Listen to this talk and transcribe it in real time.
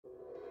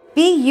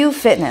Be You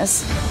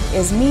Fitness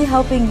is me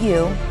helping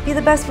you be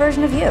the best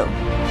version of you.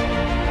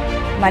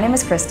 My name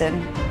is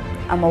Kristen.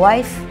 I'm a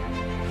wife,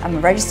 I'm a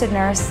registered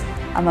nurse,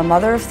 I'm a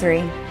mother of 3,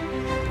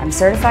 I'm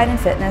certified in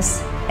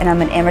fitness, and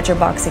I'm an amateur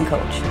boxing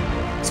coach.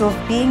 So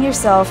if being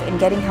yourself and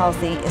getting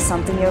healthy is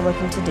something you're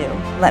looking to do,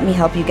 let me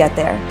help you get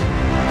there.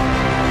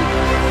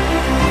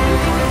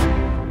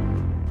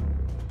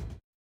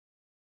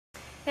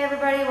 Hey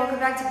everybody, welcome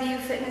back to Be You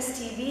Fitness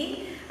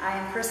TV. I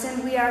am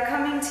Kristen. We are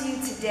coming to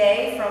you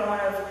today from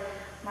one of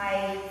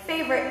my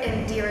favorite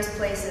and dearest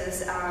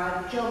places,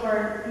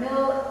 Kilburn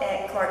Mill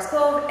at Clark's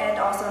Cove, and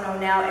also known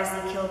now as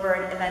the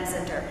Kilburn Event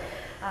Center.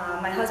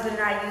 My husband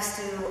and I used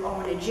to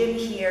own a gym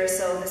here,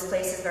 so this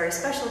place is very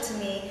special to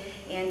me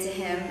and to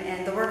him.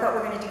 And the workout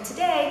we're going to do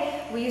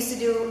today, we used to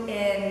do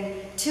in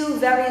 2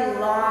 very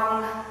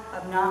long,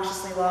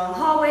 obnoxiously long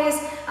hallways,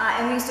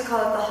 and we used to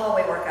call it the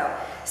hallway workout.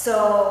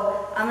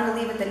 So I'm going to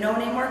leave it the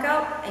no-name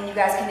workout, and you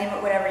guys can name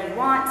it whatever you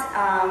want,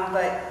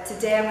 but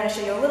today I'm going to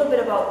show you a little bit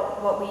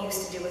about what we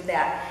used to do with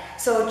that.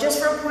 So just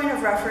for a point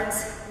of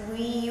reference,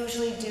 we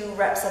usually do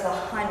reps of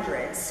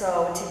 100.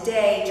 So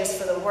today, just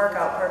for the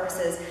workout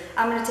purposes,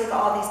 I'm going to take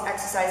all these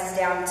exercises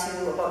down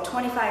to about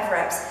 25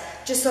 reps.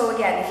 Just so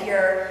again, if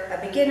you're a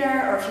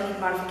beginner or if you need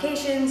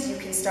modifications, you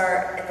can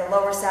start at the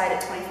lower side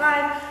at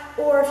 25,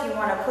 or if you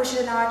want to push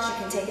it a notch, you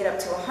can take it up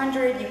to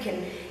 100. You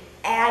can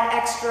add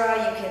extra,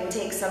 you can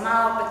take some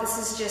out, but this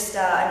is just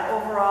an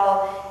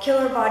overall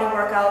killer body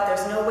workout.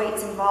 There's no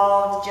weights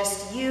involved,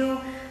 just you.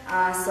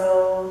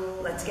 So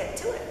let's get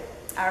to it.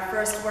 Our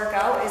first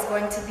workout is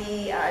going to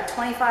be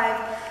 25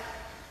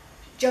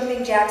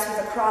 jumping jacks with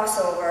a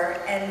crossover,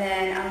 and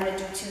then I'm going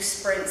to do 2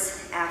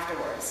 sprints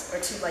afterwards, or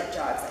 2 light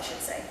jogs, I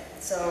should say.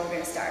 So we're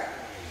going to start.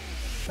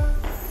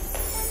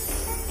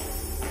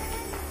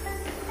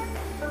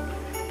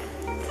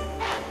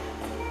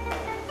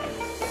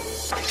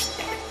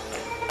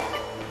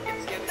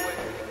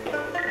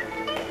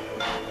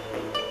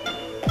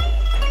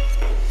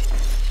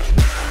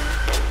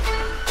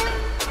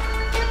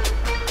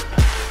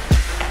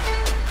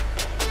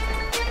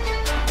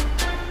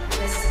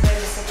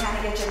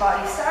 Get your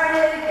body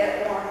started,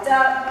 get it warmed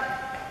up.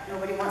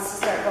 Nobody wants to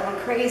start going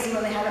crazy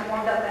when they haven't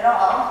warmed up at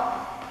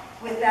all.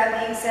 With that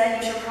being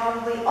said, you should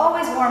probably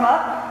always warm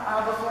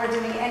up before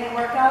doing any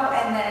workout,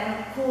 and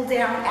then cool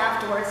down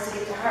afterwards to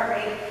get your heart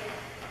rate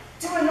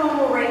to a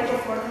normal rate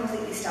before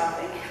completely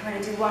stopping. I'm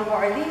going to do 1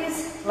 more of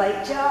these,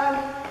 light jog,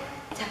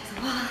 tap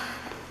the wall.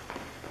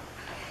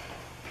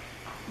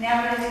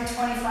 Now I'm going to do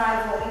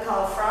 25 what we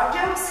call frog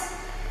jumps.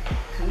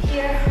 Come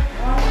here,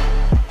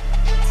 1,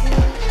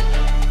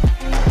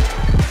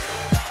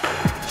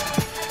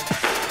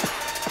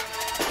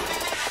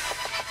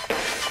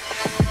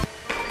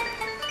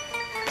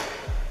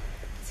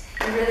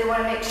 you really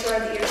want to make sure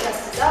that your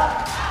chest is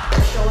up,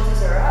 your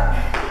shoulders are up,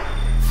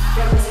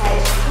 jump as high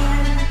as you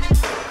can.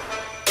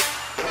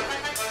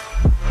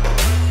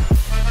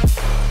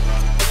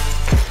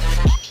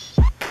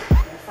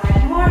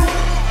 5 more.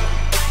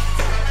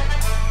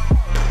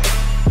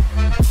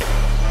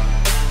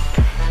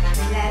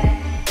 And then,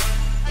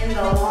 in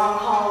the long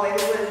hallway, we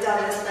would have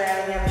done this, but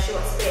I only have a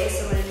short space,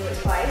 so I'm going to do it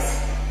twice.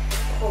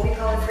 What we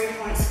call a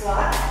 3-point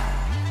squat.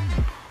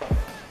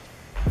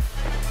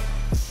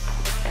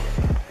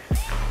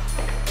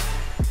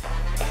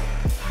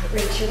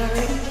 Rate should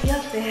already be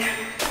up there.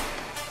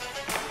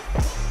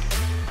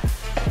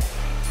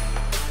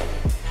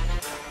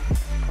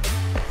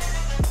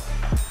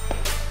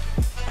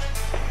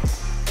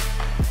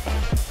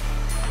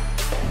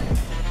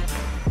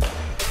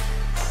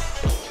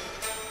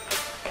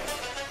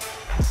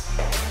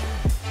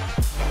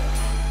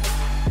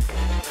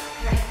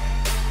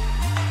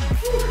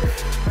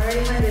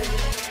 Already winded.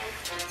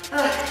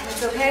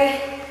 It's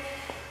okay.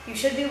 You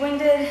should be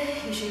winded.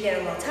 You should get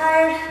a little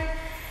tired.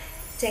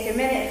 Take a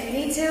minute if you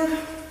need to,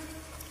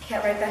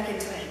 get right back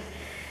into it.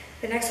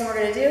 The next one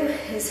we're going to do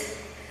is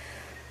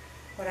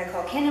what I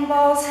call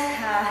cannonballs,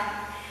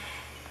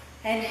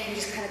 and you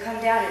just kind of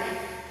come down and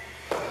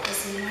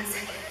listen in 1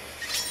 second.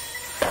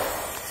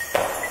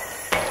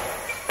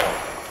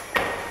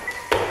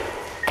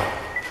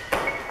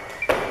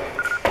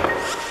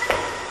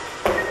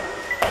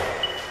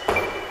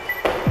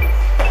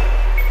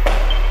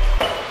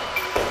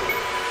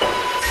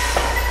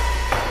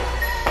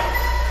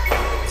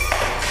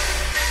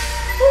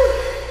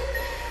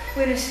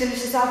 We're going to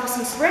finish this off with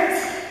some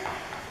sprints.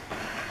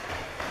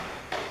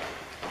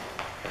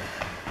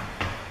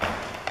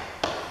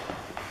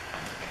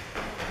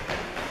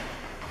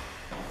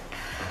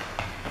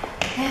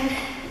 And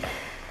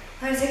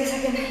I'm going to take a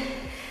second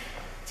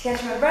to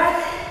catch my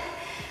breath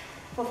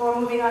before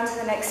moving on to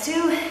the next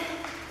 2.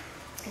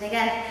 And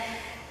again,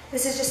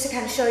 this is just to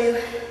kind of show you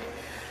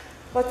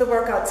what the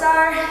workouts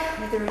are,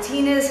 what the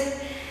routine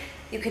is.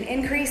 You can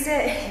increase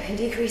it, you can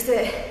decrease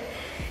it,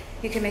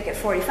 you can make it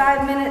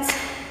 45 minutes.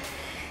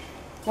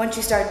 Once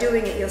you start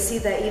doing it, you'll see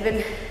that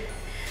even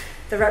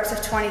the reps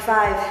of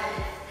 25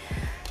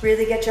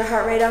 really get your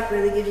heart rate up,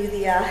 really give you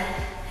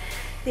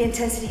the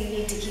intensity you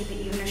need to keep it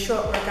even a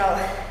short workout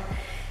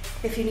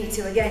if you need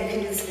to. Again, you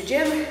can do this at the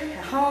gym,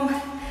 at home,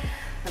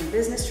 on a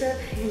business trip.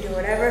 You can do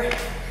whatever.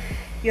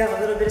 You have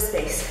a little bit of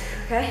space,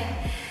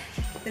 okay?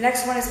 The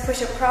next one is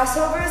push-up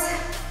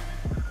crossovers.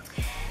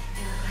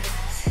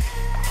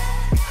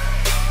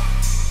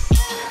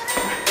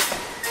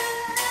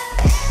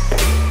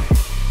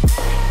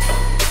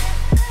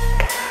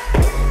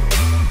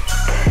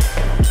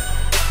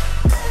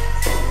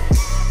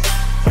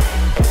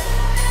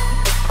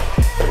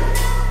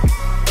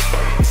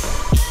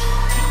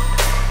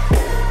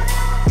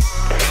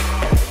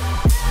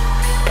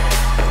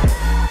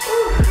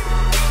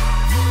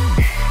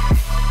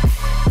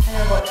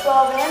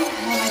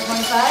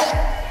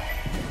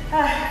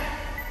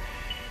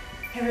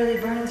 It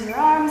really burns your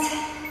arms.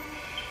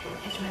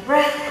 Catch my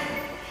breath.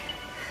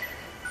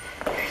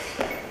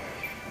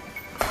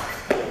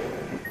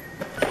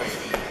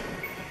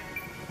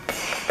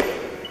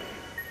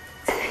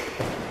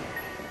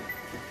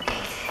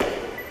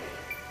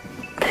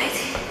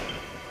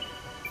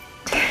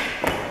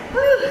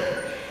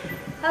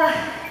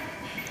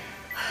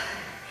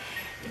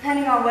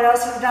 Depending on what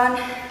else you've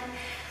done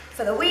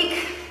for the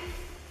week,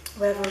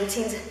 whatever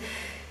routines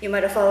you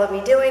might have followed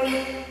me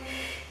doing,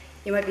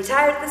 you might be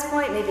tired at this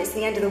point. Maybe it's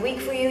the end of the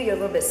week for you. You're a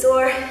little bit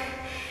sore.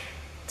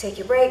 Take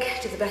your break.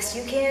 Do the best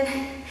you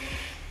can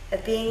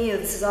at being you.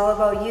 This is all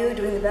about you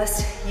doing the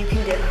best you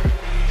can do.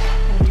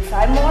 I'm gonna do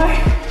 5 more.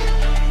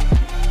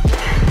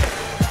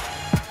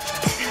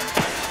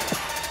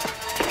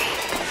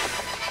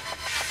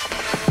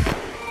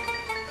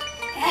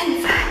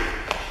 And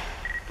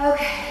 5.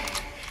 Okay.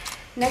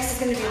 Next is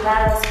going to be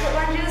lateral split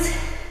lunges.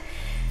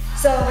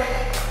 So,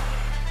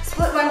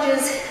 split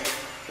lunges,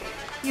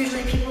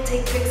 usually people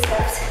take big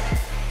steps.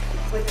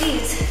 With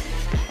these,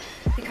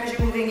 because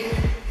you're moving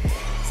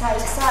side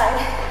to side,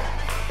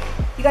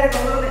 you gotta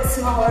go a little bit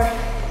smaller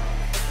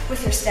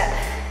with your step.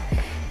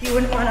 You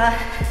wouldn't wanna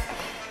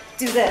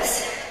do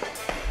this,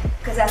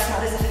 because that's not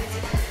as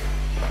effective.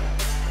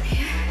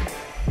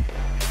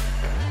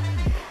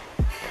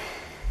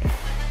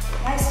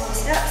 Nice little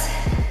steps.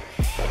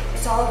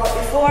 It's all about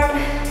your form,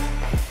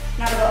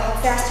 not about how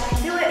fast you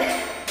can do it,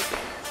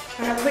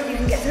 or how quick you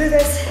can get through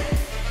this.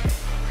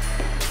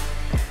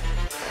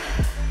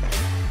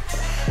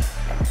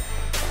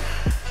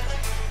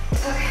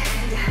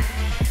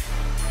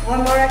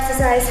 One more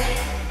exercise,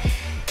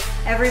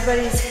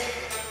 everybody's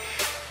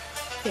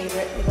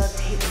favorite. We love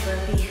to hate the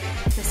burpee.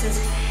 This is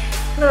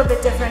a little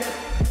bit different.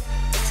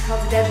 It's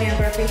called the dead man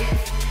burpee.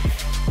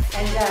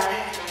 And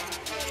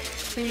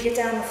when you get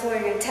down on the floor,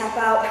 you're gonna tap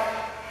out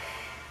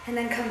and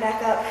then come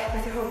back up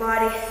with your whole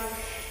body.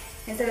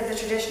 Instead of the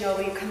traditional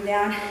where you come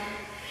down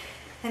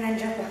and then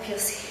jump up, you'll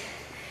see.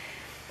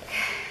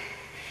 Okay.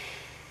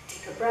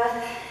 Take a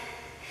breath.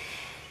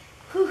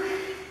 Whew.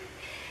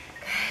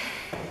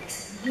 Okay.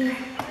 This is here.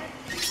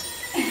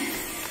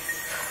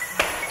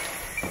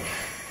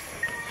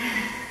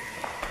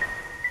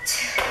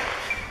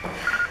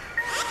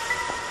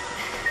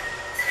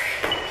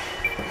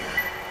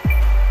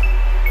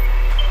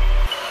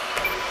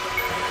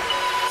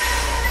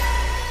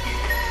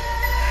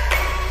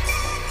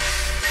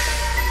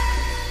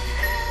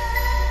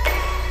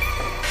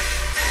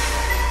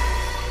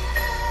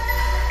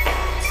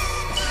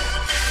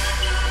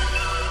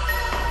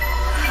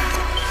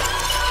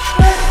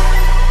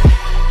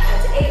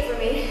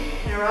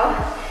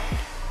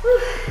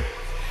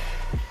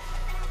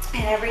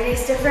 And every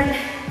day's different.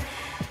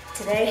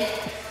 Today,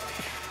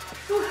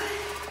 I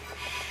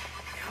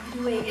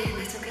don't weight, and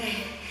that's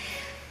okay.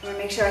 I'm gonna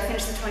make sure I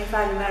finish the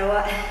 25 no matter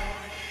what.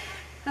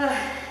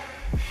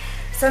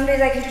 Some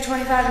days I can do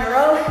 25 in a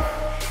row.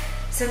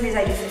 Some days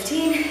I do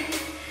 15.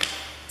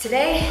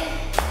 Today,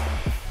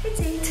 it's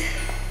 8.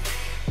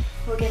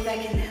 We'll get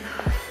back in there though.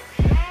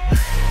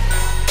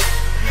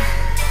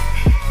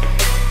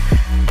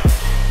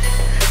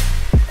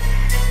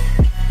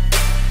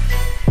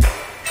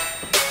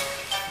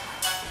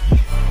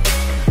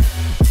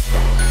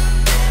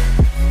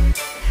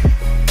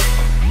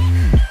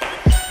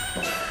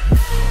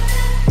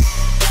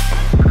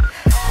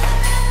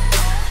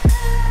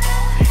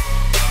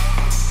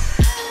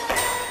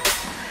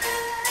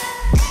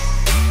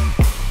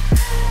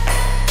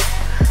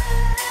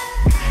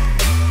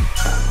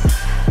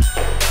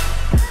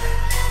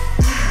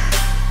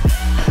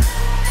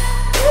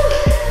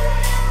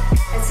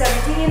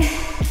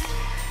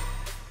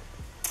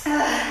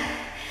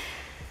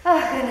 Oh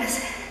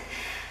goodness.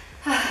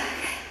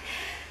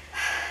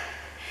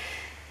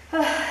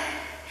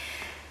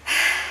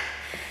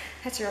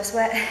 That's real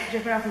sweat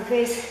dripping off my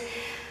face.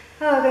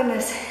 Oh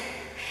goodness.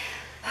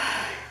 I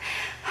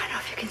don't know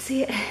if you can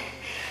see it.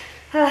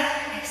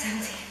 Okay,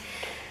 17.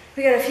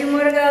 We got a few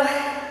more to go.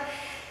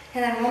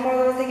 And then one more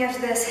little thing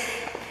after this.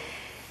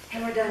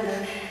 And we're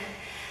done.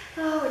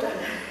 Oh, we're done.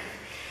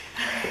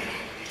 Okay.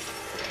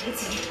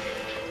 18.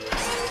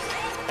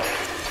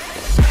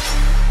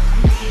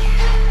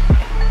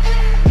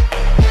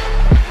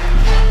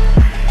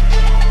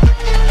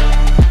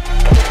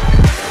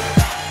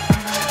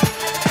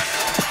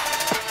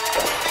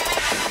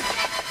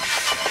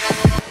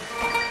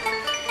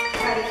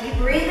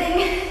 Breathing.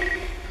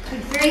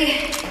 3.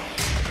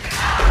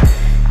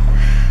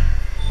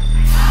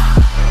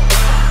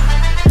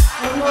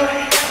 One more.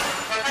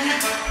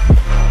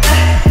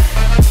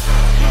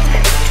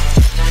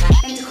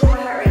 And to cool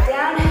my heart rate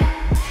down,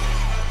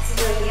 this is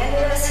like the end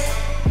of this.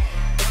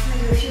 I'm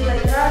gonna do a few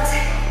leg jogs.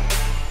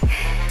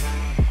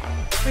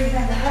 Bring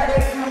down the heart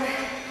rate from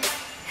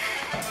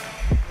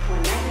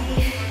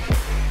 190.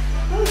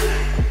 Whew.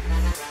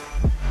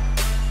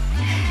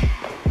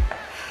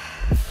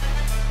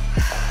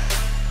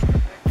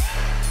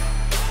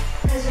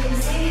 As you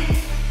can see, you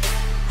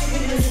can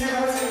do this in a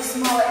relatively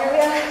smaller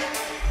area.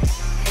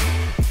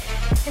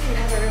 If you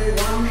have a really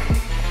long,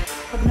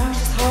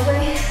 obnoxious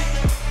hallway,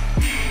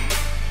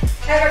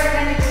 I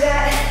recommend you do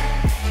that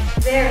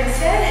there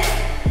instead.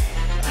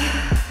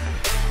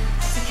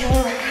 It's a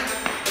killer workout.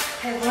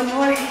 I have one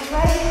more each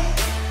way.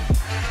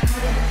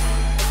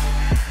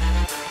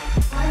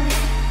 One,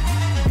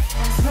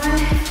 last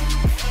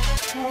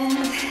one,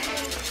 and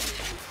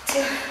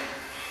 2.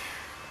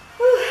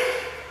 Whew.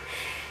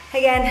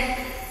 Again,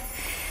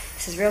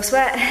 this is real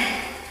sweat.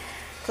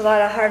 It's a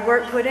lot of hard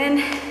work put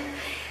in.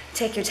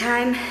 Take your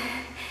time.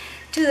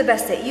 Do the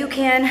best that you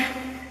can.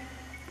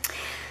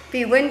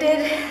 Be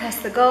winded,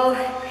 that's the goal.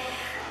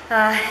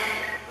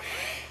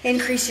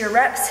 Increase your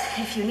reps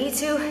if you need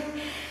to.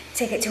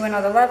 Take it to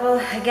another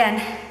level.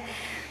 Again,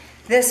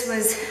 this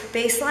was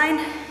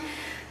baseline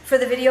for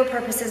the video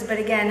purposes, but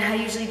again, I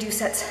usually do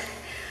sets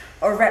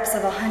or reps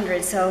of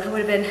 100. So it would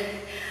have been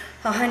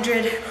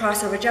 100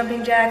 crossover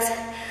jumping jacks,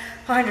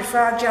 100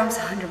 frog jumps,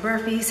 100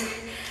 burpees.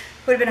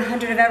 Would have been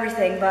 100 of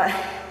everything, but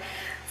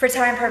for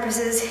time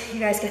purposes, you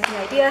guys get the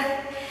idea.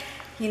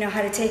 You know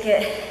how to take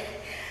it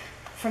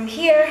from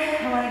here.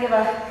 I want to give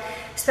a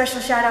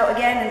special shout out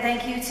again and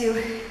thank you to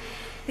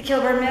the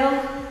Kilburn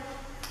Mill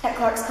at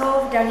Clark's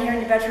Cove down here in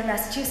New Bedford,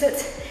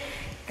 Massachusetts.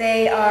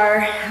 They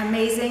are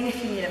amazing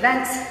if you need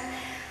events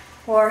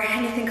or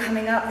anything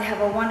coming up. They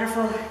have a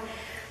wonderful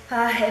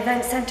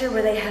event center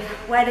where they have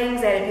weddings.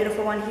 They had a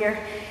beautiful one here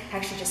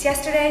actually just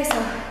yesterday, so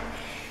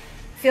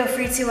feel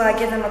free to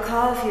give them a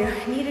call if you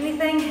need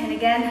anything. And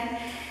again,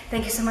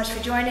 thank you so much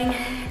for joining.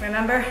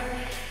 Remember,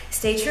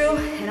 stay true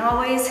and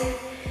always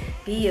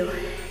be you.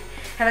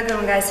 Have a good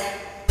one, guys.